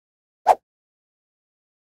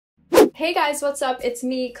Hey guys, what's up? It's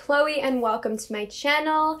me, Chloe, and welcome to my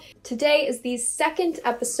channel. Today is the second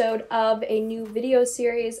episode of a new video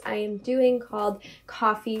series I am doing called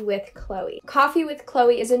Coffee with Chloe. Coffee with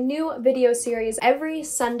Chloe is a new video series every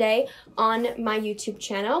Sunday on my YouTube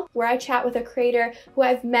channel where I chat with a creator who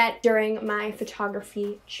I've met during my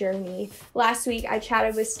photography journey. Last week I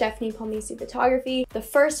chatted with Stephanie Palmisi Photography, the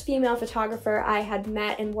first female photographer I had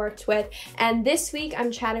met and worked with, and this week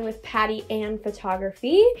I'm chatting with Patti Anne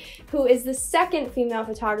Photography, who is the second female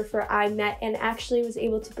photographer I met and actually was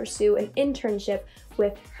able to pursue an internship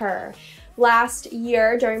with her. Last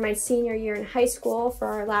year, during my senior year in high school for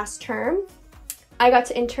our last term, I got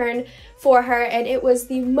to intern for her and it was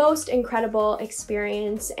the most incredible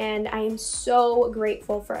experience, and I am so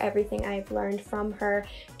grateful for everything I've learned from her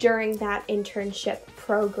during that internship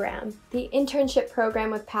program. The internship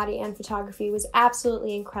program with Patti Anne Photography was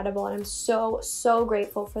absolutely incredible, and I'm so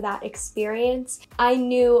grateful for that experience. I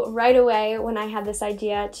knew right away when I had this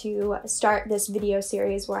idea to start this video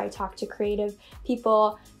series where I talk to creative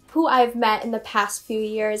people who I've met in the past few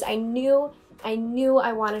years. I knew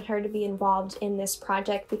I wanted her to be involved in this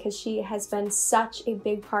project because she has been such a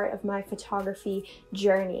big part of my photography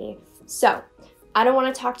journey. So I don't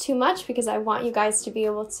want to talk too much because I want you guys to be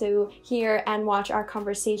able to hear and watch our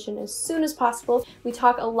conversation as soon as possible. We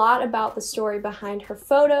talk a lot about the story behind her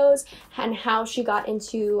photos and how she got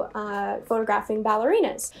into photographing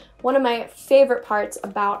ballerinas. One of my favorite parts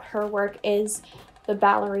about her work is the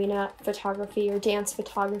ballerina photography or dance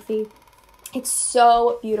photography. It's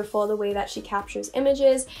so beautiful the way that she captures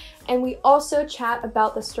images, and we also chat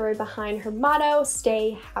about the story behind her motto,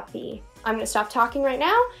 stay happy. I'm gonna stop talking right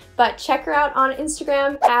now, but check her out on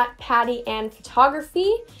Instagram at Patti Anne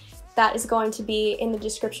Photography. That is going to be in the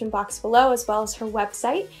description box below, as well as her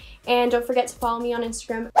website. And don't forget to follow me on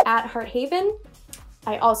Instagram at Hearthaven.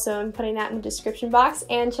 I also am putting that in the description box,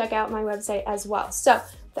 and check out my website as well. So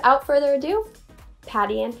without further ado,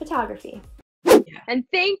 Patti Anne Photography. And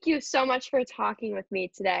thank you so much for talking with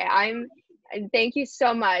me today. Thank you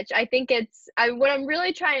so much. I think what I'm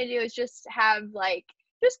really trying to do is just have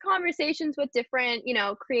just conversations with different,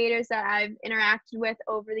 creators that I've interacted with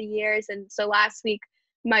over the years. And so last week,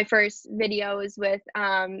 my first video was with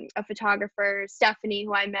a photographer, Stephanie,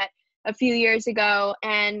 who I met a few years ago.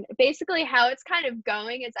 And basically how it's kind of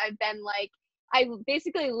going is I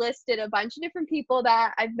basically listed a bunch of different people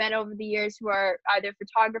that I've met over the years who are either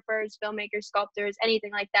photographers, filmmakers, sculptors,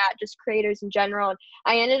 anything like that, just creators in general. And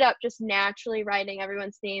I ended up just naturally writing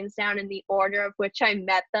everyone's names down in the order of which I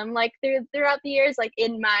met them throughout the years,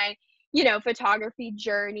 in my, photography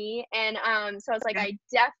journey. And so I was like, I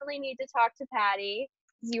definitely need to talk to Patti.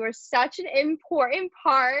 You were such an important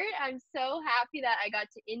part. I'm so happy that I got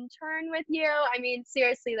to intern with you. I mean,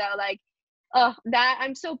 seriously though,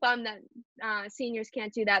 I'm so bummed that seniors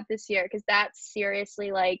can't do that this year, because that's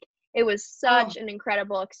seriously it was such an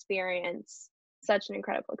incredible experience. Such an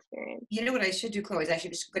incredible experience. You know what I should do, Chloe, is I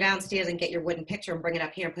should just go downstairs and get your wooden picture and bring it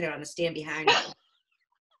up here and put it on the stand behind you.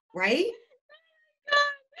 Right?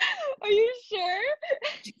 Are you sure?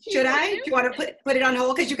 Should I? Do you want to put it on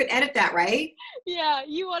hold? Because you could edit that, right? Yeah,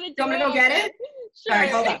 you want to do it? You want me to go get it? Sure. All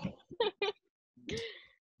right, hold on.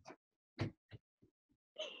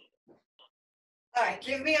 All right,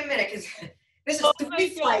 give me a minute, because this is 3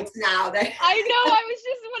 flights now. I know,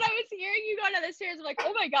 when I was hearing you go down the stairs, I'm like,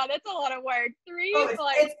 oh my God, that's a lot of work. 3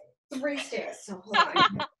 flights. It's 3 stairs, so hold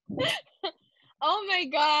on. Oh my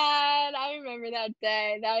God, I remember that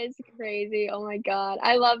day. That is crazy. Oh my God,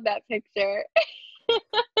 I love that picture.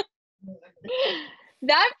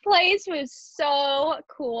 That place was so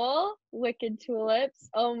cool. Wicked Tulips.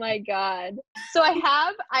 Oh my God. So I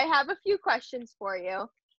have a few questions for you.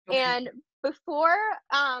 Okay. And before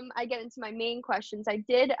I get into my main questions, I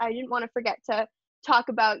didn't want to forget to talk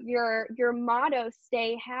about your motto,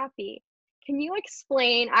 stay happy. Can you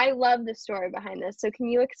explain? I love the story behind this. So can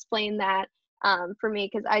you explain that for me?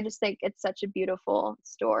 Because I just think it's such a beautiful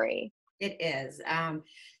story. It is.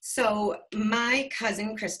 So my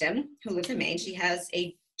cousin, Kristen, who lives in Maine, she has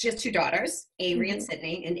 2 daughters, Avery and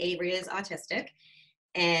Sydney, and Avery is autistic.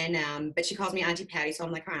 And, but she calls me Auntie Patti, so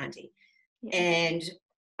I'm like her auntie. Yeah. And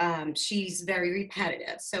she's very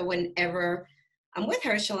repetitive. So whenever I'm with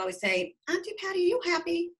her, she'll always say, Auntie Patti, are you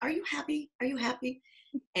happy? Are you happy? Are you happy?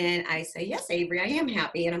 And I say, yes, Avery, I am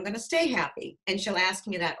happy, and I'm going to stay happy. And she'll ask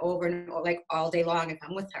me that over and over, all day long if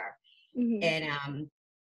I'm with her. Mm-hmm.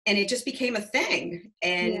 And it just became a thing.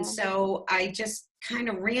 And so I just kind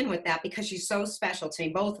of ran with that because she's so special to me.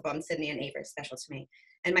 Both of them, Sydney and Avery, are special to me.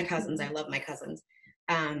 And my cousins, I love my cousins.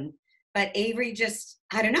 But Avery just,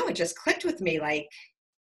 I don't know, it just clicked with me.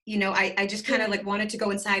 I just kind of like wanted to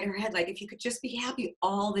go inside her head. Like, if you could just be happy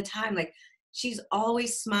all the time, like she's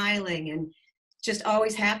always smiling and just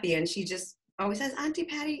always happy. And she just always says, Auntie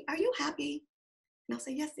Patti, are you happy? And I'll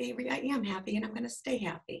say, yes, Avery, I am happy and I'm going to stay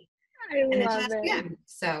happy. I And it's love just, it. yeah.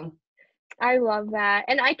 So I love that.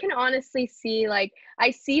 And I can honestly see, like,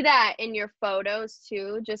 I see that in your photos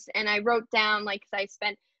too. And I wrote down, like, 'cause I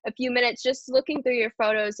spent a few minutes just looking through your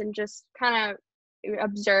photos and just kind of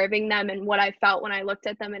observing them and what I felt when I looked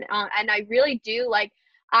at them. And I really do, like,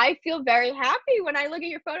 I feel very happy when I look at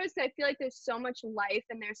your photos. I feel like there's so much life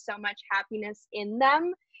and there's so much happiness in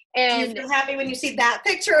them. do you And feel happy when you see that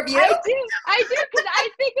picture of you? I do, because I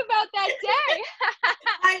think about that day.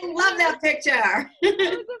 I love that picture. It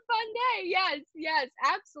was a fun day. Yes,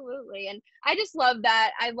 absolutely. And I just love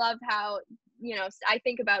that. I love how, I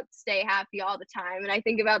think about stay happy all the time. And I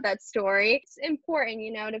think about that story. It's important,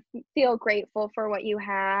 to feel grateful for what you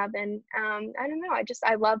have. And I don't know.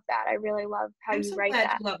 I love that. I really love how I'm you so write glad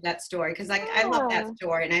that. you love that story, because like I love that Yeah.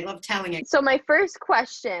 story and I love telling it. So my first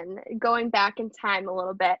question, going back in time a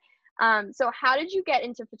little bit. So how did you get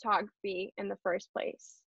into photography in the first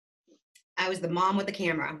place? I was the mom with the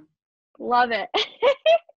camera. Love it.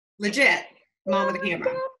 Legit mom with the Oh my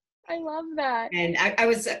camera. God, I love that. And I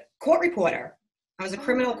was a court reporter. I was a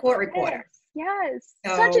criminal court reporter. Yes.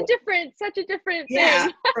 Such a So different yeah,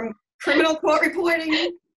 thing. from criminal court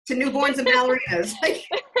reporting to newborns and ballerinas. Like,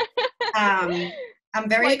 I'm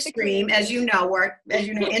very Quite the extreme, career as you know,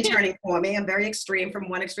 interning for me. I'm very extreme from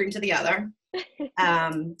one extreme to the other.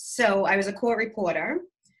 So I was a court reporter.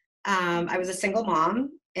 I was a single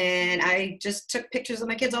mom, and I just took pictures of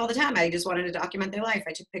my kids all the time. I just wanted to document their life.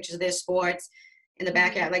 I took pictures of their sports in the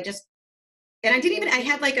backyard, and I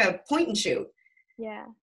had like a point and shoot. Yeah.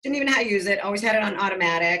 Didn't even know how to use it. Always had it on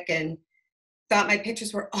automatic, and thought my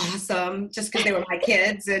pictures were awesome just because they were my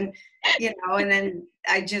kids. And, and then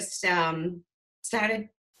I just started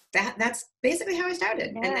that's basically how I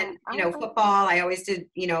started. And Yeah. then, football, I always did,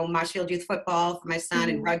 Marshfield youth football for my son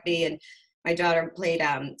and rugby. And my daughter played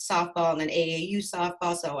softball and then AAU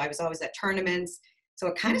softball. So I was always at tournaments. So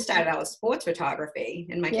it kind of started out with sports photography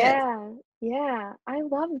and my kids. Yeah. I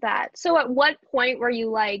love that. So at what point were you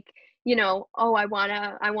like, oh, I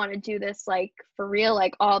wanna do this like for real,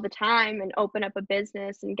 like all the time, and open up a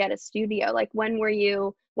business and get a studio? Like when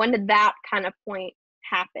did that kind of point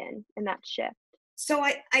happen in that shift? So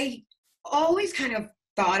I always kind of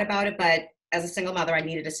thought about it, but as a single mother, I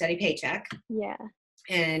needed a steady paycheck. Yeah.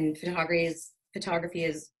 And photography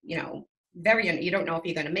is, very, you don't know if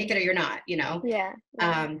you're going to make it or you're not, Yeah.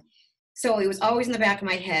 So it was always in the back of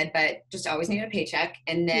my head, but just always needed a paycheck.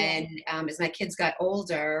 And then as my kids got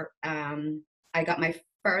older, I got my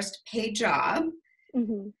first paid job.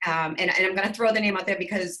 And I'm going to throw the name out there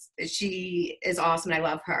because she is awesome and I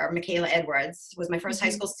love her. Michaela Edwards was my first high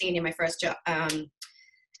school senior, my first job,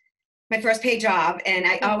 my first paid job. And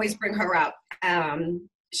I always bring her up.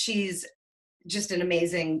 She's just an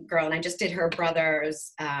amazing girl. And I just did her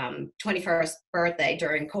brother's 21st birthday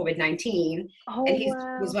during COVID-19. Oh, And he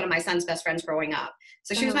wow. was one of my son's best friends growing up.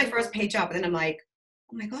 So she was my first paid job. And then I'm like,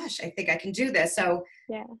 oh my gosh, I think I can do this. So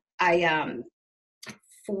I,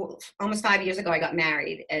 for almost 5 years ago, I got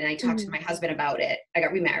married and I talked to my husband about it. I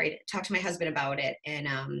got remarried, talked to my husband about it. And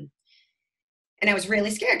I was really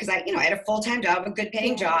scared because I had a full-time job, a good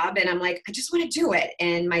paying job. And I'm like, I just want to do it.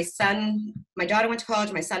 And my daughter went to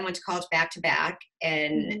college, my son went to college back to back.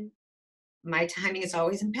 And my timing is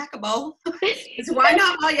always impeccable. So why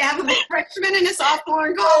not, while you have a freshman and a sophomore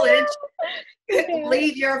in college,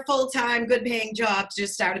 leave your full-time, good paying job to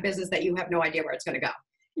just start a business that you have no idea where it's going to go.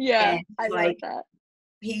 Yeah. And I love that.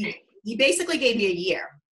 He basically gave me a year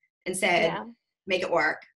and said, make it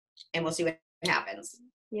work and we'll see what happens.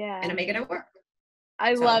 Yeah. And I'm making it work.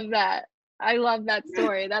 I love that. I love that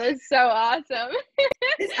story. That is so awesome.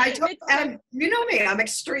 You know me, I'm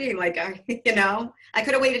extreme. Like, I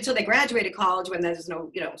could have waited till they graduated college when there's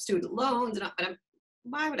no, student loans. But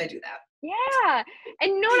why would I do that? Yeah.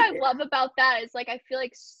 And you know what I love about that is, like, I feel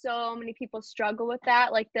like so many people struggle with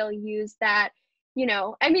that. Like, they'll use that,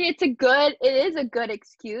 I mean, it is a good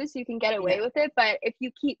excuse. You can get away with it. But if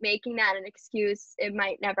you keep making that an excuse, it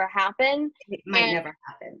might never happen. It might never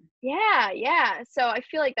happen. Yeah. So I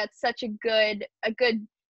feel like that's such a good,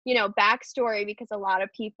 backstory, because a lot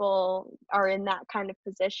of people are in that kind of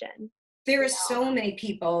position. There are so many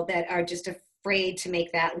people that are just afraid to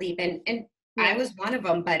make that leap. And I was one of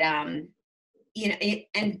them, but, and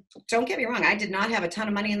don't get me wrong, I did not have a ton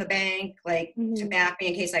of money in the bank, like to back me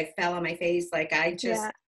in case I fell on my face. Like, I just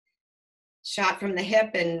shot from the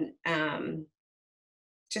hip and, I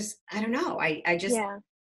don't know. I just,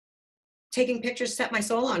 taking pictures set my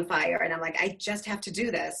soul on fire. And I'm like, I just have to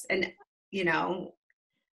do this. And, you know,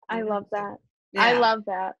 I love that. I yeah. love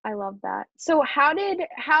that. I love that. So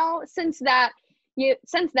since that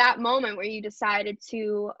moment where you decided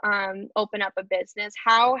to open up a business,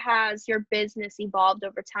 how has your business evolved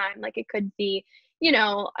over time? Like it could be,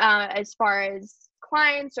 as far as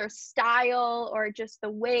clients or style or just the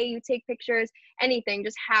way you take pictures, anything,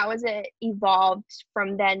 just how has it evolved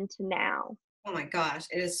from then to now? Oh my gosh,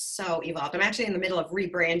 it is so evolved. I'm actually in the middle of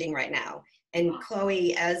rebranding right now. And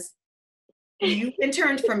Chloe, as you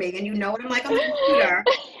interned for me and you know what I'm like on the computer,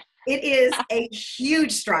 it is a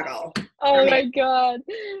huge struggle for Oh me. my God.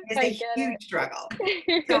 It is I a get huge struggle.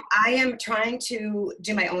 So it. I am trying to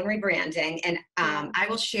do my own rebranding, and Yeah. I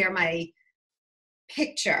will share my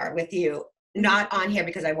picture with you, Mhm. not on here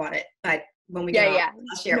because I want it, but when we get Yeah, off, yeah.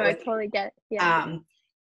 I'll share No, it I with you. totally get it. Yeah.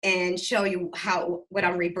 And show you what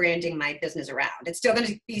I'm rebranding my business around. It's still going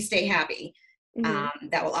to be Stay Happy. Hmm.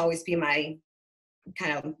 That will always be my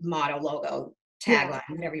kind of motto, logo, Yeah.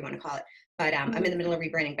 tagline, whatever you want to call it. But I'm in Hmm. the middle of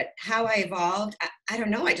rebranding. But how I evolved, I don't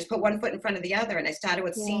know. I just put one foot in front of the other, and I started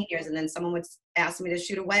with Yeah. seniors, and then someone would ask me to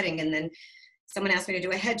shoot a wedding, and then someone asked me to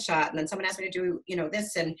do a headshot, and then someone asked me to do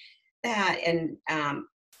this and that, and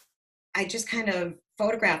I just kind of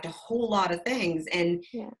photographed a whole lot of things,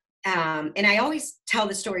 Yeah. and I always tell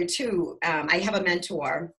the story too. I have a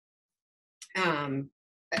mentor. Um,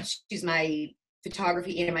 she's my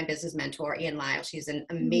photography and my business mentor, Ian Lyle. She's an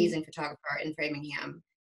Hmm. amazing photographer in Framingham.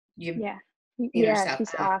 You've Yeah. seen her Yeah. stuff.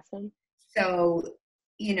 She's awesome. So,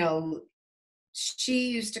 you know, she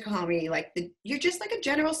used to call me like you're just like a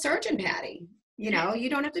general surgeon, Patty. You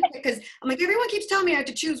don't have to, because I'm like, everyone keeps telling me I have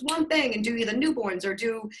to choose one thing and do either newborns or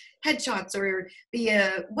do headshots or be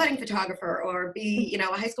a wedding photographer or be, Mhm.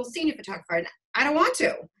 a high school senior photographer. And I don't want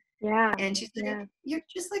to. Yeah. And she said, Yeah. you're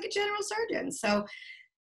just like a general surgeon. So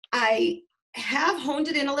I have honed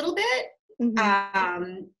it in a little bit. Hmm.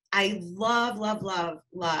 I love, love, love,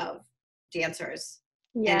 love dancers.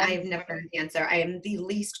 And I Yes. have never been a dancer. I am the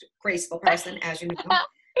least graceful person, as you know,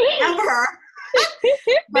 ever.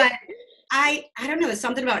 But I don't know. There's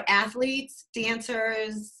something about athletes,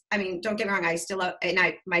 dancers. I mean, don't get me wrong. I still love, and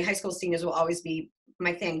my high school seniors will always be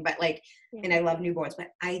my thing. But Yeah. and I love newborns.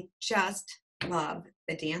 But I just love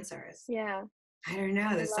the dancers. Yeah. I don't know.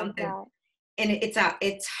 I There's love something, that. and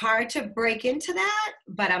it's hard to break into that.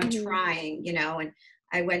 But I'm Hmm. trying. And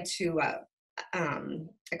I went to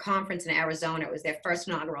a conference in Arizona. It was their first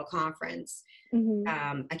inaugural conference. Hmm.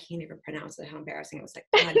 I can't even pronounce it. How embarrassing it was! Like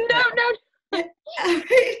No, no.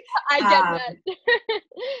 I get um, that.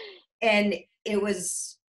 and it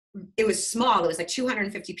was small. It was like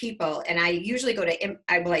 250 people, and I usually go to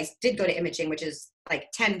I did go to imaging, which is like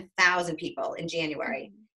 10,000 people in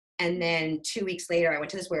January, and then 2 weeks later I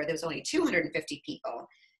went to this where there was only 250 people,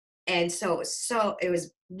 and so it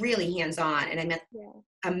was really hands-on, and I met Yeah.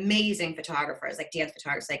 amazing photographers, like dance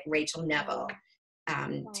photographers like Rachel Neville, Wow.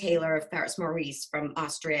 Wow. Taylor Ferris Maurice from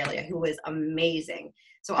Australia, who was amazing.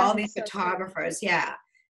 So all these That's so cool. photographers, yeah,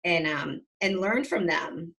 and learned from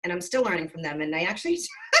them, and I'm still learning from them. And I actually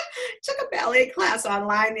took a ballet class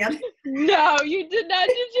online the other No, you did not.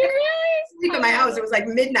 Did you really? sleep in I my love house. It it. was like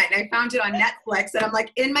midnight, and I found it on Netflix, and I'm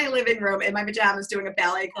like in my living room in my pajamas doing a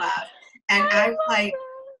ballet class, and I I was love like,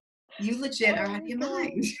 that. "You legit are Oh out of my your God.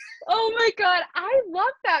 mind." Oh my God. I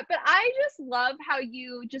love that. But I just love how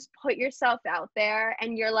you just put yourself out there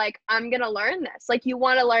and you're like, I'm going to learn this. Like, you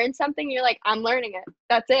want to learn something, you're like, I'm learning it.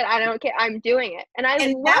 That's it. I don't care. I'm doing it. And I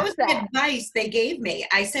And that love was the that. advice they gave me.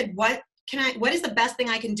 I said, what is the best thing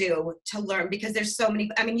I can do to learn? Because there's so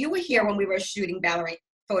many, I mean, you were here Yeah. when we were shooting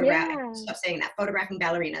Yeah. stop saying that, photographing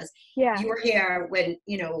ballerinas. Yeah. You were here when,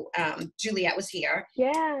 Juliet was here.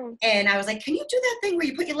 Yeah. And I was like, can you do that thing where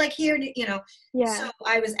you put your leg here? Yeah. So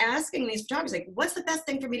I was asking these photographers, like, what's the best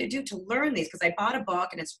thing for me to do to learn these? Because I bought a book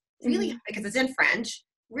and it's really, Hmm. because it's in French,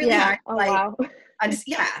 really Yeah. hard Oh, to wow.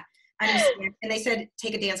 yeah, understand. And they said,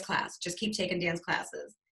 take a dance class, just keep taking dance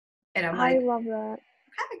classes. And I'm I like, love that.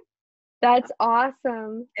 okay, That's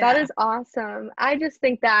awesome. That yeah. is awesome. I just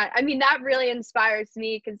think that, I mean, that really inspires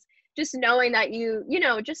me because just knowing that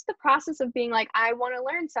just the process of being like, I want to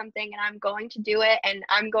learn something and I'm going to do it and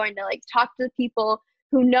I'm going to like talk to the people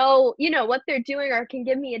who know, what they're doing or can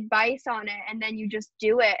give me advice on it. And then you just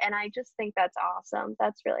do it. And I just think that's awesome.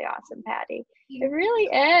 That's really awesome, Patty. It really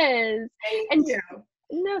is. Thank And you.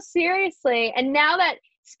 no, seriously. And now that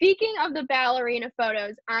speaking of the ballerina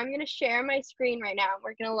photos, I'm going to share my screen right now.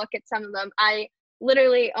 We're going to look at some of them. I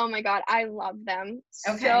literally, oh my God, I love them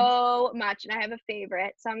Okay. so much. And I have a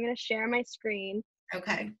favorite. So I'm going to share my screen.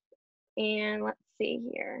 Okay. And let's see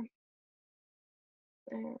here.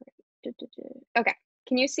 All right. Okay.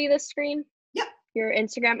 can you see this screen? Yep. Your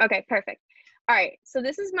Instagram? Okay, perfect. All right, so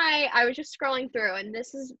this is I was just scrolling through, and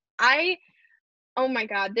oh my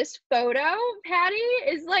God, this photo, Patti,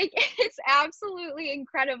 is like, it's absolutely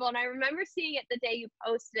incredible. And I remember seeing it the day you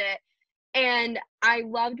posted it. And I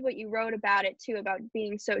loved what you wrote about it too, about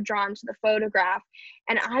being so drawn to the photograph.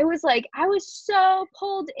 And I was like, I was so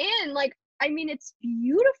pulled in. Like, I mean, it's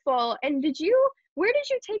beautiful. And where did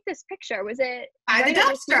you take this picture? Was it By right the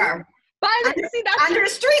dumpster? see, that's Under a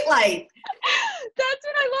street light. That's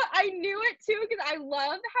what I love. I knew it too, because I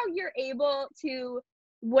love how you're able to,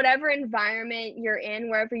 whatever environment you're in,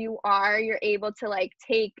 wherever you are, you're able to like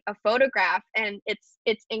take a photograph, and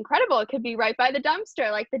it's incredible. It could be right by the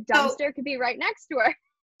dumpster, like the dumpster could be right next to her.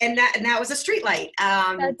 And that was a street light.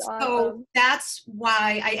 That's awesome. So that's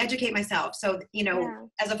why I educate myself. So,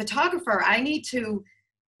 as a photographer, I need to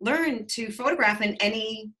learn to photograph in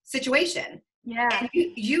any situation. Yeah. And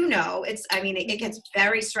it gets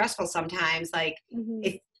very stressful sometimes. Like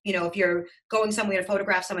if you're going somewhere to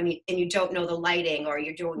photograph someone and you don't know the lighting, or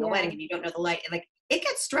you're doing a wedding and you don't know the light, like it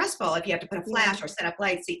gets stressful if you have to put a flash or set up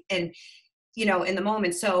lights and, in the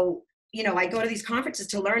moment. So, I go to these conferences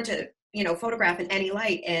to learn to, photograph in any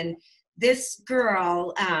light. And this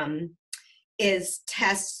girl is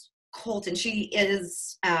Tess Colton. She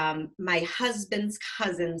is my husband's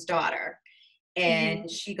cousin's daughter. And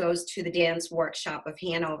she goes to the dance workshop of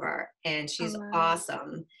Hanover, and she's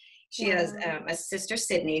awesome. She has a sister,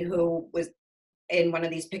 Sydney, who was in one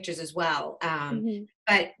of these pictures as well.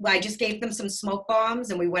 But I just gave them some smoke bombs,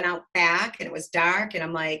 and we went out back, and it was dark, and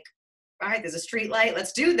I'm like, all right, there's a street light,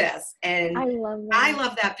 let's do this. And I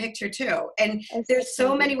love that picture too. And there's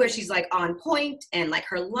so many where she's like on point, and like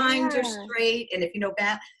her lines are straight. And if you know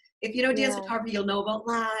dance photography, you'll know about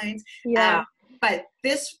lines. But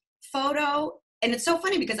this photo, and it's so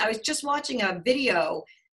funny because I was just watching a video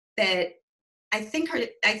that I think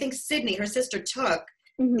Sydney, her sister, took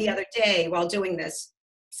the other day while doing this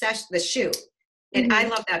shoot. And I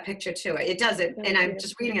love that picture too. It does it. And I'm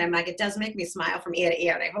just reading it. I'm like, it does make me smile from ear to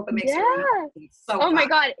ear. And I hope it makes you so fun. My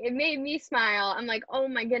God, it made me smile. I'm like, oh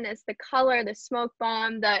my goodness, the color, the smoke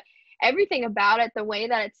bomb, everything about it, the way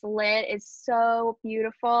that it's lit is so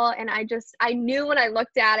beautiful. And I knew when I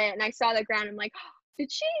looked at it and I saw the ground, I'm like,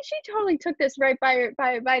 did she totally took this right by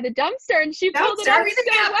the dumpster, and she pulled it out everything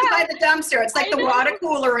so happens well. by the dumpster. It's like the water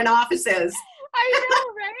cooler in offices. I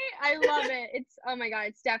know, right? I love it. It's, oh my God,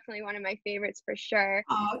 it's definitely one of my favorites for sure.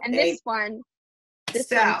 Okay. And this one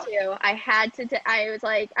too, I was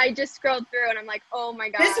like, I just scrolled through and I'm like, oh my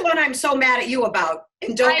God. This one I'm so mad at you about,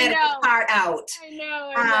 and don't edit this part out. I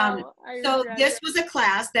know. So this was a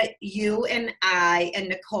class that you and I and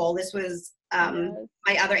Nicole, this was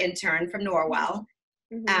my other intern from Norwell,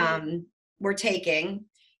 were taking.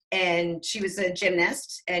 And she was a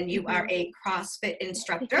gymnast, and you are a CrossFit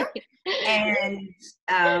instructor. And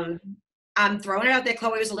I'm throwing it out there.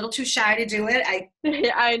 Chloe was a little too shy to do it.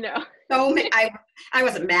 I know. So I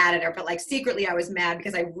wasn't mad at her, but like secretly I was mad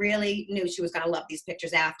because I really knew she was going to love these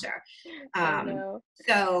pictures after.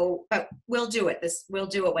 So, but we'll do it. We'll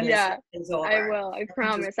do it when this is over. I will. I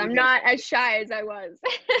promise. I'm not as shy as I was.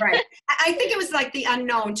 Right. I think it was like the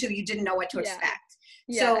unknown too. You didn't know what to expect.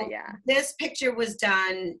 This picture was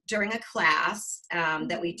done during a class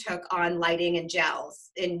that we took on lighting and gels,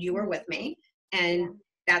 and you were with me, and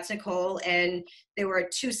that's Nicole. And there were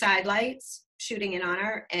 2 side lights shooting in on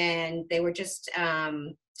her, and they were just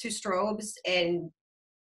 2 strobes. And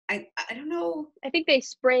I don't know. I think they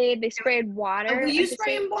sprayed water. Were you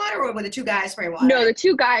spraying water, or were the 2 guys spraying water? No, the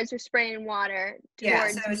 2 guys were spraying water. So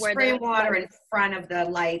I was spraying water in front of the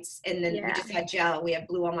lights, and then we just had gel. We had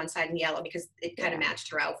blue on one side and yellow because it kind of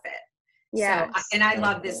matched her outfit. Yeah. So, and I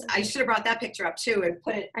love this. I should have brought that picture up too and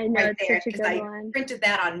put it right there, because I printed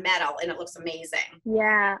that on metal and it looks amazing.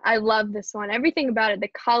 Yeah, I love this one. Everything about it, the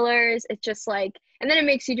colors, it's just like, and then it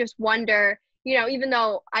makes you just wonder, even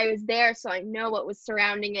though I was there, so I know what was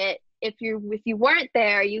surrounding it. If you weren't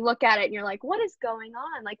there, you look at it and you're like, what is going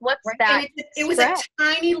on? Like, what's that? It was a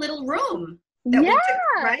tiny little room. It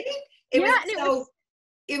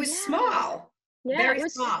was small. Yeah, very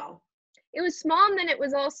small. It was small, and then it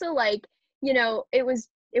was also like, it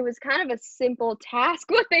was kind of a simple task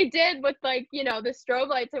what they did with, like, the strobe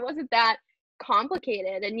lights. It wasn't that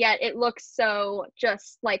complicated, and yet it looks so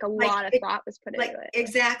just like a lot of thought was put into it.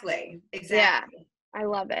 Exactly. Yeah, I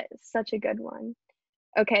love it. It's such a good one.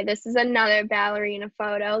 Okay, this is another ballerina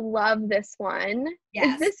photo. Love this one.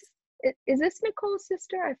 Yes. Is this Nicole's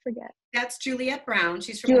sister? I forget. That's Juliet Brown.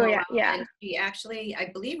 She's from Norwell. And she actually, I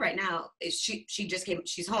believe right now, she just came,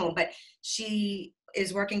 she's home, but she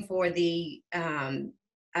is working for the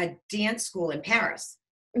a dance school in Paris.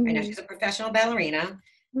 Right now, she's a professional ballerina.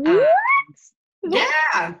 What?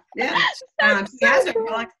 Yeah, yeah. That's She has so her cool.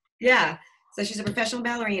 product. Yeah. So she's a professional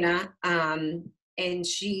ballerina. And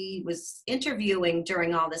she was interviewing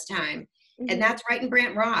during all this time. And that's right in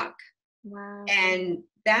Brant Rock. Wow. And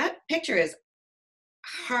that picture is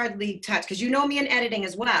hardly touched because you know me in editing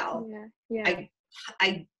as well. Yeah.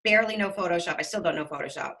 I barely know Photoshop. I still don't know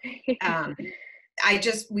Photoshop.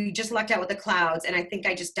 We just lucked out with the clouds, and I think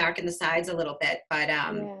I just darkened the sides a little bit. But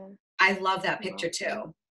I love that picture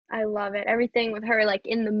too. I love it. Everything with her like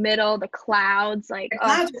in the middle, the clouds, like The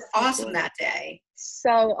clouds were awesome that day.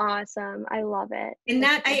 So awesome. I love it. And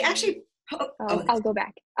that I actually I'll go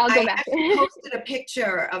back. I'll go back. actually posted a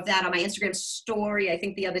picture of that on my Instagram story. I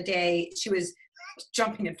think the other day she was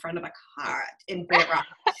jumping in front of a car in Brant Rock.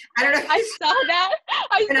 I don't know. I saw that.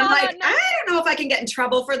 I'm like, I don't know if I can get in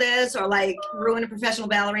trouble for this or like ruin a professional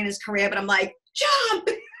ballerina's career, but I'm like, jump.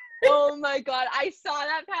 Oh my God. I saw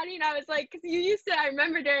that, Patty, and I was like, because you used to, I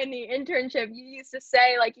remember during the internship, you used to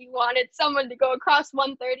say like you wanted someone to go across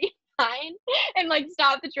 139 and like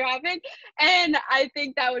stop the traffic. And I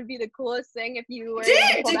think that would be the coolest thing if you were able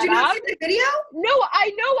to pull Did you not see the video? No,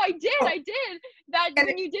 I know I did. I did. That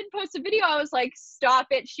when you did post a video, I was like, stop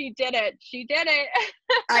it. She did it. She did it.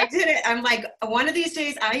 I did it. I'm like, one of these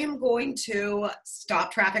days I am going to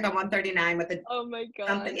stop traffic on 139 with a oh my God.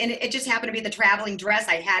 something. And it just happened to be the traveling dress.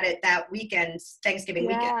 I had it that weekend, Thanksgiving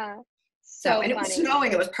weekend. So and it was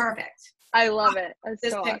snowing. It was perfect. I love it. That's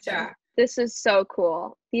this so picture. Awesome. This is so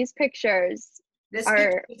cool. These pictures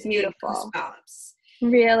are beautiful.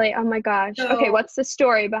 Really? Oh my gosh. So, okay, what's the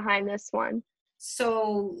story behind this one?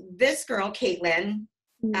 So this girl, Caitlin,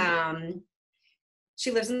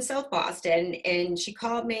 she lives in South Boston, and she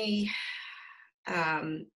called me.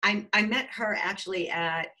 I met her actually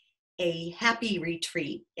at a happy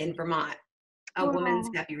retreat in Vermont, a woman's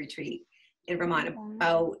happy retreat in Vermont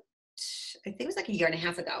about, I think it was like a year and a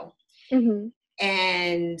half ago.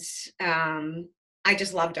 And I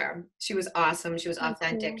just loved her. She was awesome. She was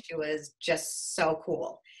authentic. She was just so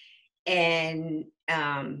cool. And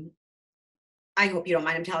I hope you don't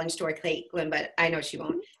mind I'm telling the story, Caitlin, but I know she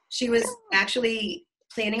won't. She was actually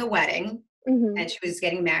planning a wedding, and she was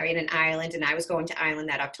getting married in Ireland, and I was going to Ireland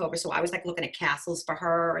that October. So I was like looking at castles for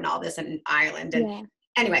her and all this in Ireland. And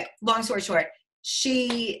anyway, long story short,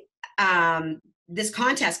 she, this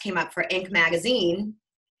contest came up for Ink magazine,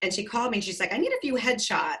 and she called me and she's like, I need a few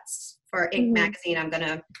headshots for Ink magazine. I'm going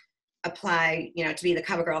to apply, to be the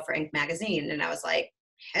cover girl for Ink magazine. And I was like,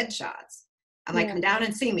 headshots? I'm like, come down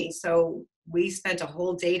and see me. So we spent a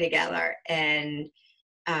whole day together, and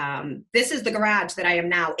this is the garage that I am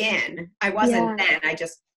now in. I wasn't then. I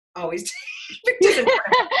just always take pictures in front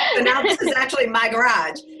of it. So now this is actually my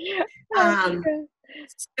garage.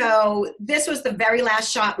 So this was the very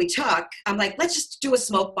last shot we took. I'm like, let's just do a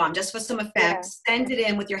smoke bomb just for some effects. Send it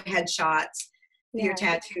in with your headshots, your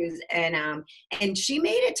tattoos. And she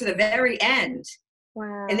made it to the very end.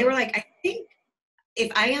 Wow. And they were like, I think,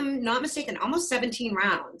 if I am not mistaken, almost 17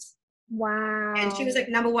 rounds. Wow. And she was like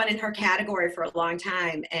 #1 in her category for a long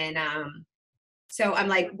time. And so I'm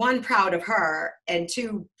like, 1, proud of her, and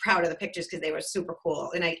 2, proud of the pictures because they were super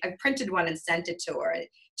cool. And I printed one and sent it to her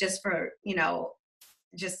just for,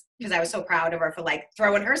 just because I was so proud of her for like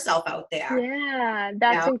throwing herself out there. Yeah,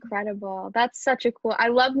 that's incredible. That's such a cool, I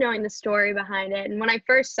love knowing the story behind it. And when I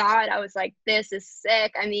first saw it, I was like, this is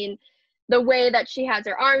sick. I mean, the way that she has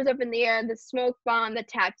her arms up in the air, the smoke bomb, the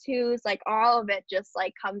tattoos, like all of it just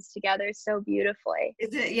like comes together so beautifully.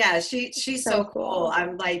 Is it? Yeah, she's so cool.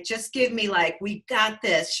 I'm like, just give me like, we got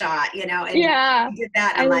this shot, and she did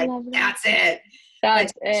that. And I'm like, that's it.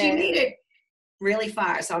 She made it really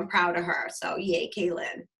far, so I'm proud of her. So yay,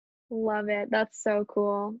 Caitlin. Love it. That's so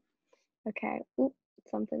cool. Okay. Oop,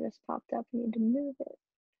 something just popped up. I need to move it.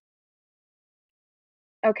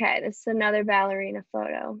 Okay, this is another ballerina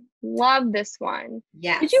photo. Love this one.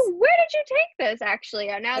 Yes. Where did you take this actually?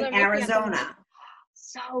 Now in Arizona.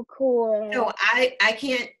 So cool. So I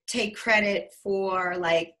can't take credit for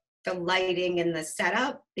like the lighting and the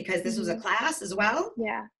setup because this was a class as well.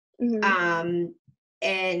 Yeah.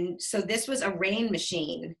 And so this was a rain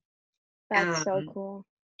machine. That's so cool.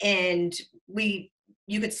 And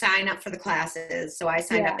you could sign up for the classes. So I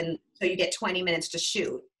signed up, and so you get 20 minutes to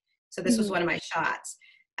shoot. So this was one of my shots.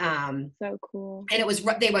 So cool. And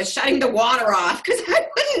they were shutting the water off because I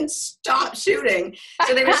wouldn't stop shooting.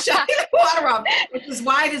 So they were shutting the water off, which is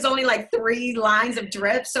why there's only like 3 lines of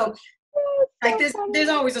drip. So like there's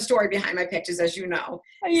always a story behind my pictures, as you know.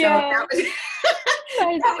 Yeah.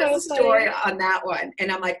 So that was the story on that one.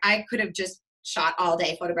 And I'm like, I could have just shot all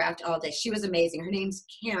day, photographed all day. She was amazing. Her name's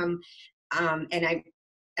Kim. And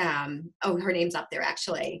oh, her name's up there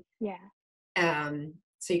actually. Yeah.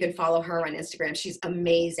 So you can follow her on Instagram. She's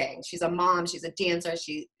amazing. She's a mom. She's a dancer.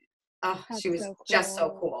 She That's was so just so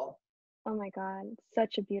cool. cool. Oh my God,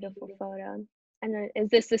 such a beautiful photo. And then, is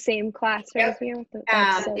this the same class right Yep. here?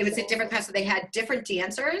 It was a different class, so they had different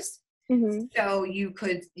dancers. Mm-hmm. So you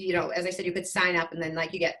could, as I said, you could sign up and then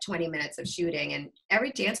like you get 20 minutes of shooting, and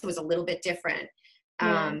every dancer was a little bit different.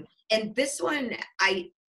 Yeah. And this one,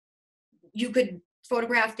 you could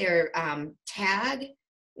photograph their tag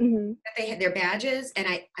Mm-hmm. that they had, their badges, and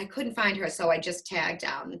I couldn't find her, so I just tagged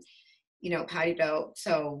Patti Doe.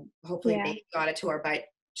 So hopefully Yeah. they got it to her, but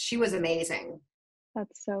she was amazing.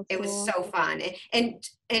 That's so It cool. was so fun,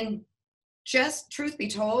 and just truth be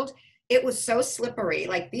told, it was so slippery.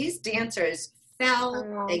 Like these dancers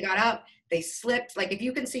fell, they got up, they slipped. Like if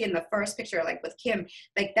you can see in the first picture, like with Kim,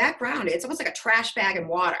 like that ground, it's almost like a trash bag in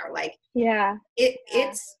water. Like Yeah.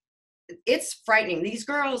 It's frightening. These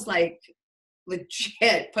girls like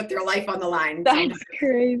legit put their life on the line. That's sometimes.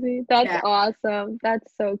 crazy. That's awesome.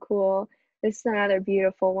 That's so cool. This is another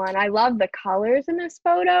beautiful one. I love the colors in this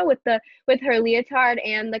photo with her leotard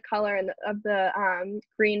and the color of the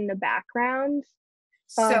green in the background.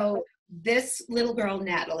 So this little girl,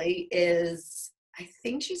 Natalie, I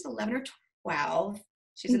think she's 11 or 12.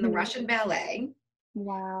 She's in the Russian ballet.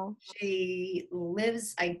 Wow. She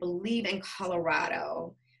lives, I believe, in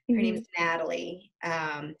Colorado. Her name is Natalie.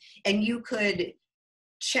 And you could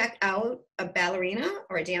check out a ballerina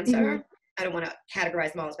or a dancer. I don't want to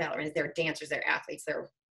categorize them all as ballerinas. They're dancers, they're athletes, they're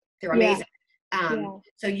amazing.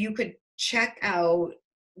 So you could check out,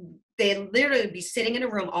 they'd literally be sitting in a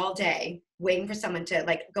room all day waiting for someone to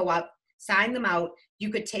like go up, sign them out. You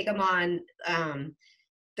could take them on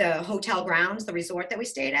the hotel grounds, the resort that we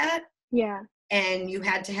stayed at. Yeah. And you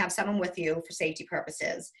had to have someone with you for safety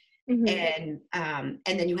purposes. And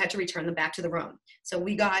then you had to return them back to the room. So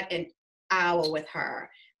we got an hour with her.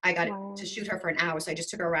 I got to shoot her for an hour. So I just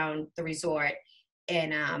took her around the resort.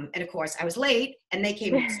 And of course I was late and they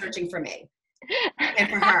came searching for me and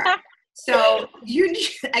for her. So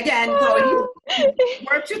again, Chloe, you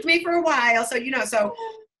worked with me for a while. So, so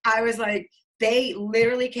I was like, they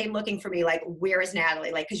literally came looking for me, like, where is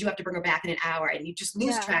Natalie? Like, because you have to bring her back in an hour and you just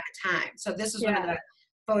lose track of time. So this is one of the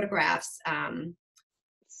photographs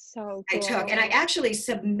so cool. I took. And I actually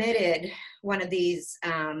submitted one of these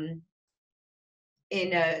in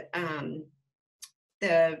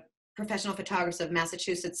the Professional Photographers of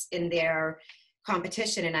Massachusetts in their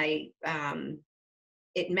competition. And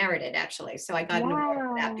it merited, actually. So I got an award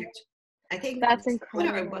for that picture. I think that's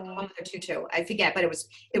incredible. One with her too. I forget, but it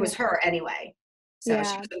was her anyway. So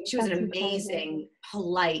she was an amazing,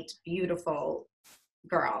 polite, beautiful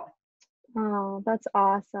girl. Oh, that's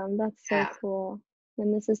awesome. That's so cool.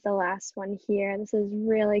 And this is the last one here. This is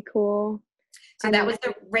really cool. So that was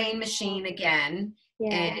the rain machine again,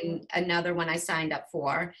 and another one I signed up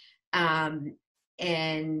for. And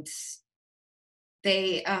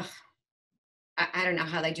they, I don't know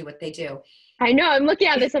how they do what they do. I know. I'm looking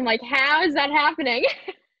at this. I'm like, how is that happening?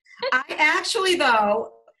 I actually,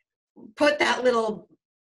 though, put that little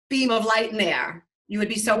beam of light in there. You would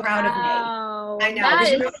be so proud of me. I know.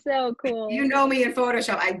 That is so cool. You know me in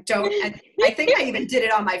Photoshop. I think I even did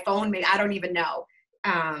it on my phone. Maybe I don't even know.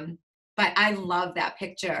 But I love that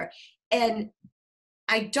picture. And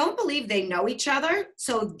I don't believe they know each other.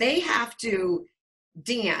 So they have to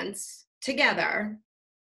dance together.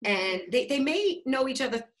 And they may know each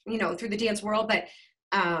other, through the dance world, but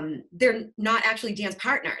they're not actually dance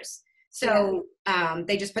partners. So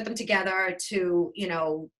they just put them together to,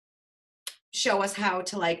 show us how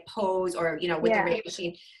to like pose or, with the rain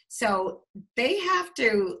machine. So they have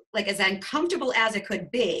to, like, as uncomfortable as it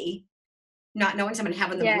could be, not knowing someone,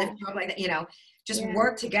 having them lift you up like that, just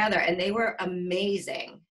work together. And they were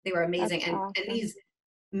amazing. They were amazing. And these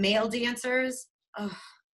male dancers, oh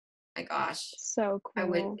my gosh. So cool. I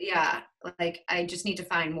would, like, I just need to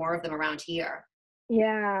find more of them around here.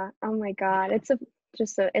 Yeah. Oh my God. It's a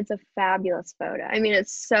fabulous photo. I mean,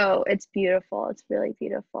 it's beautiful. It's really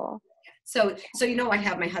beautiful. So I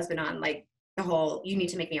have my husband on, like, the whole, you need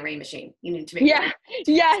to make me a rain machine. You need to make me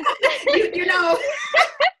yes.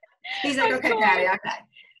 He's like, okay, Patty, okay.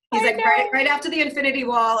 He's like, right after the infinity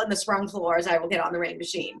wall and the sprung floors, I will get on the rain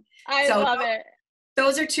machine. I love it.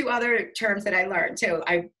 Those are two other terms that I learned too.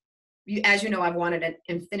 As you know, I've wanted an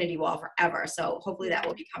infinity wall forever. So hopefully that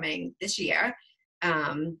will be coming this year,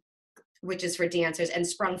 which is for dancers, and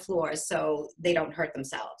sprung floors so they don't hurt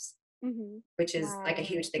themselves. which is like a Wow.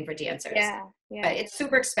 huge thing for dancers. Yeah. But Yeah. it's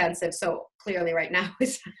super expensive. So clearly right now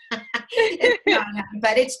it's not happening,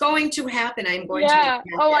 but it's going to happen. I'm going to make Yeah.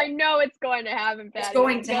 it Oh, I happen. know it's going to happen, It's Patty.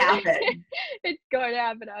 going to happen. It's going to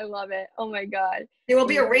happen. I love it. Oh my God. There will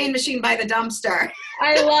be You're a rain crazy. machine by the dumpster.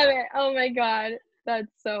 I love it. Oh my God.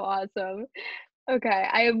 That's so awesome. Okay.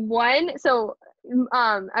 I have one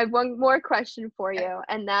more question for you,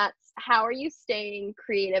 and that's, how are you staying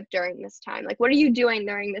creative during this time? Like, what are you doing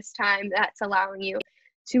during this time that's allowing you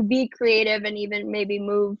to be creative and even maybe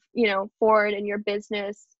move, forward in your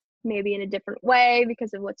business, maybe in a different way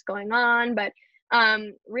because of what's going on? But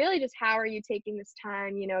really just how are you taking this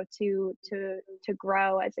time, to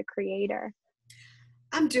grow as a creator?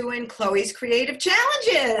 I'm doing Chloe's creative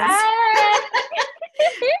challenges. Ah!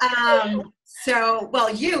 Well,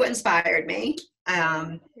 you inspired me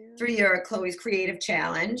Yeah. through your Chloe's creative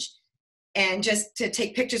challenge, and just to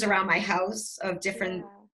take pictures around my house of different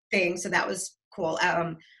things. So that was cool.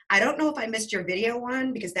 I don't know if I missed your video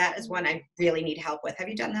one, because that is one I really need help with. Have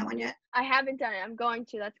you done that one yet? I haven't done it. I'm going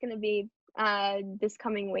to. That's going to be this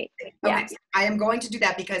coming week. Okay, Yeah. I am going to do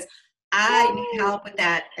that because I need Yay! help with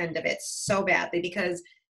that end of it so badly, because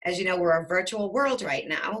as you know, we're a virtual world right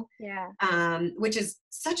now, Yeah. which is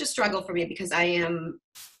such a struggle for me, because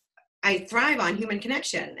I thrive on human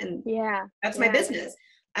connection, and Yeah. that's my business.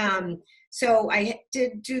 So I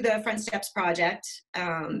did do the Front Steps project,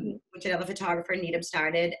 which another photographer, Needham,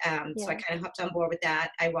 started. So I kind of hopped on board with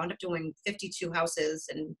that. I wound up doing 52 houses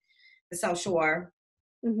in the South Shore.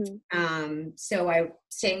 So I'm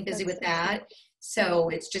staying busy with that. So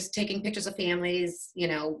it's just taking pictures of families,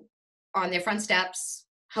 on their front steps,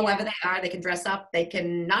 however they are. They can dress up, they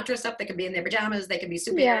can not dress up, they can be in their pajamas, they can be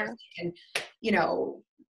superheroes, they can,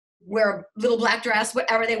 wear a little black dress,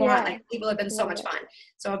 whatever they want. Like, people have been so much fun.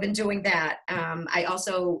 So I've been doing that. I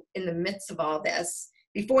also, in the midst of all this,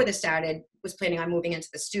 before this started, was planning on moving into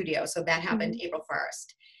the studio. So that happened April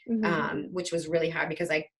 1st, which was really hard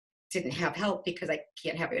because I didn't have help, because I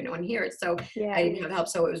can't have anyone here. So I didn't have help.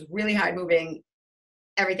 So it was really hard moving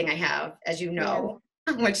everything I have, as you know,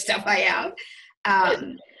 how much stuff I have.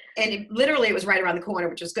 And it was right around the corner,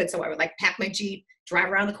 which was good. So I would pack my Jeep,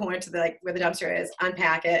 drive around the corner to where the dumpster is,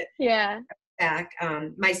 unpack it, back.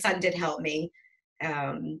 My son did help me,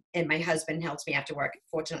 and my husband helped me after work.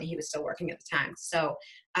 Fortunately, he was still working at the time. So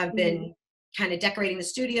I've been kind of decorating the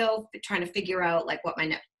studio, trying to figure out what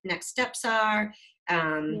my next steps are.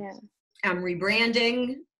 I'm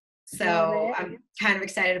rebranding, so I'm kind of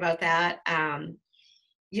excited about that.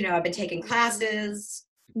 I've been taking classes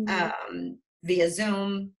via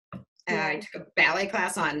Zoom. I took a ballet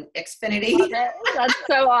class on Xfinity. Love it. That's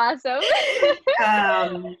so awesome.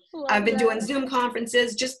 I've been doing Zoom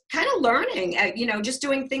conferences, just kind of learning, just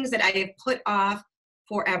doing things that I have put off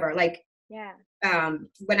forever.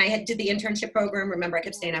 When I did the internship program, remember I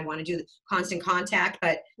kept saying I want to do constant contact,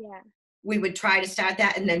 but we would try to start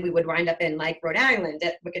that, and then we would wind up in Rhode Island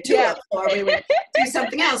at Wicked Tulips, or we would do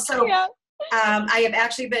something else. So I have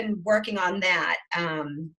actually been working on that.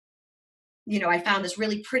 I found this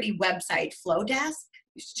really pretty website, Flowdesk.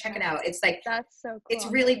 You should check it out. It's that's so cool. It's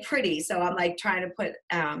really pretty. So I'm trying to put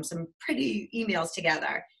some pretty emails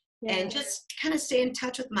together and just kind of stay in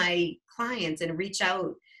touch with my clients and reach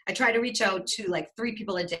out. I try to reach out to 3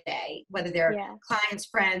 people a day, whether they're clients,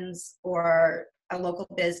 friends, or a local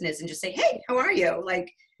business, and just say, hey, how are you?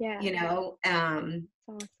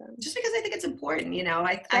 Awesome. Just because I think it's important,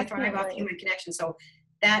 I thrive off human connection. So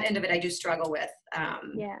that end of it, I do struggle with,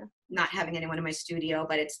 not having anyone in my studio,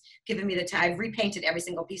 but it's given me the time. I've repainted every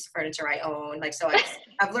single piece of furniture I own. So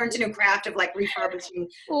I've learned a new craft of refurbishing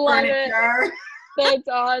furniture. That's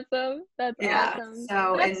awesome. That's awesome.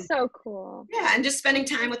 So, that's so cool. Yeah. And just spending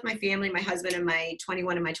time with my family, my husband, and my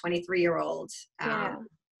 21 and my 23-year-old.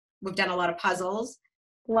 We've done a lot of puzzles.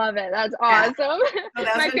 Love it. That's awesome. So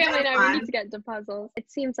my family and I need to get into puzzles. It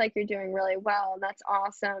seems like you're doing really well, and that's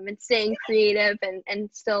awesome. And staying creative and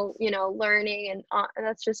still, learning, and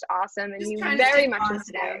that's just awesome. And just you very much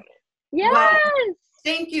inspire. Yes. Well,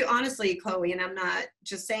 thank you, honestly, Chloe. And I'm not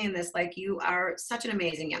just saying this, you are such an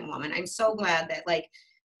amazing young woman. I'm so glad that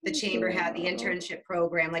the chamber had the internship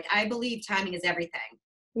program. I believe timing is everything.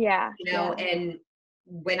 And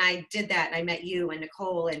when I did that, and I met you and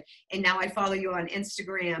Nicole, and now I follow you on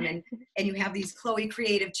Instagram, and you have these Chloe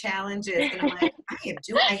creative challenges, and I'm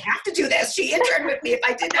I have to do this. She interned with me. If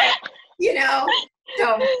I did that,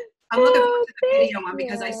 So I'm looking forward to the video one,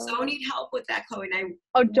 because I so need help with that, Chloe.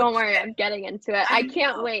 And don't worry, I'm getting into it. I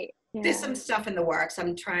can't wait. There's some stuff in the works.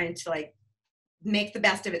 I'm trying to make the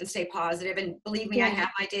best of it and stay positive. And believe me, I have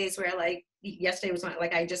my days where yesterday was when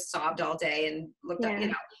I just sobbed all day and looked up,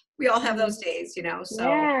 we all have those days, you know. So,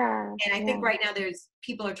 Yeah. and I think right now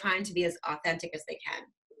people are trying to be as authentic as they can,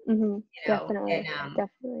 you know. Definitely.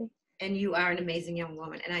 Definitely. And you are an amazing young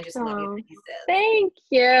woman, and I just love your pieces. Thank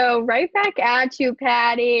you. Right back at you,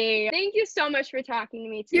 Patti. Thank you so much for talking to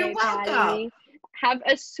me today, You're welcome. Patti. Have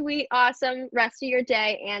a sweet, awesome rest of your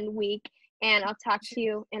day and week, and I'll talk to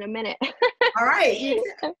you in a minute. All right. You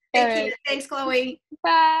too. Thank you. Thanks, Chloe.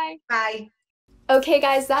 Bye. Bye. Okay,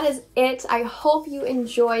 guys, that is it. I hope you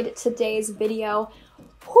enjoyed today's video.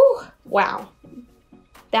 Whew, wow.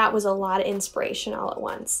 That was a lot of inspiration all at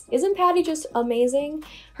once. Isn't Patti just amazing?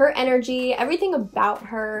 Her energy, everything about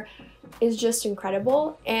her is just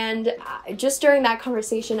incredible. And just during that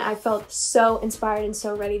conversation, I felt so inspired and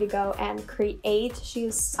so ready to go and create. She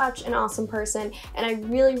is such an awesome person. And I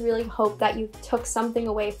really, really hope that you took something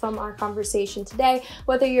away from our conversation today,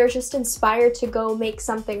 whether you're just inspired to go make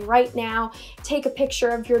something right now, take a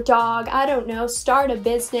picture of your dog, I don't know, start a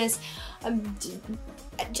business,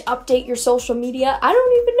 update your social media, I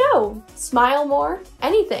don't even know, smile more,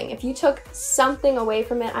 anything. If you took something away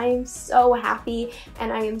from it, I am so happy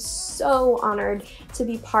and I am so honored to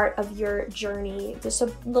be part of your journey. Just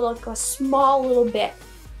a small little bit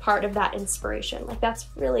part of that inspiration. Like, that's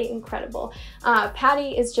really incredible.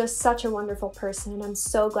 Patti is just such a wonderful person, and I'm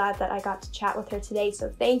so glad that I got to chat with her today. So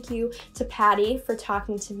thank you to Patti for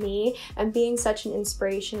talking to me and being such an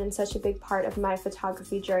inspiration and such a big part of my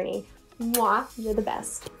photography journey. Mwah, you're the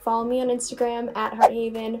best. Follow me on Instagram at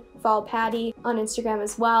Hearthaven. Follow Patti on Instagram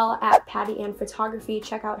as well at Patti Anne Photography.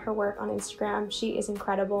 Check out her work on Instagram. She is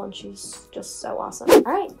incredible and she's just so awesome. All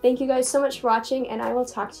right, thank you guys so much for watching, and I will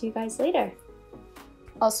talk to you guys later.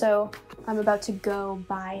 Also, I'm about to go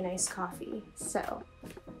buy an iced coffee. So,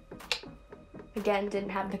 again,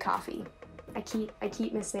 didn't have the coffee. I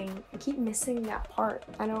keep missing that part.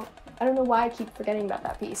 I don't know why I keep forgetting about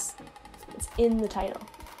that piece. It's in the title.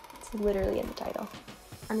 Literally in the title.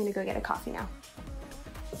 I'm gonna go get a coffee now.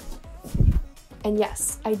 And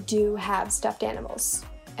yes, I do have stuffed animals,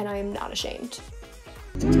 and I am not ashamed.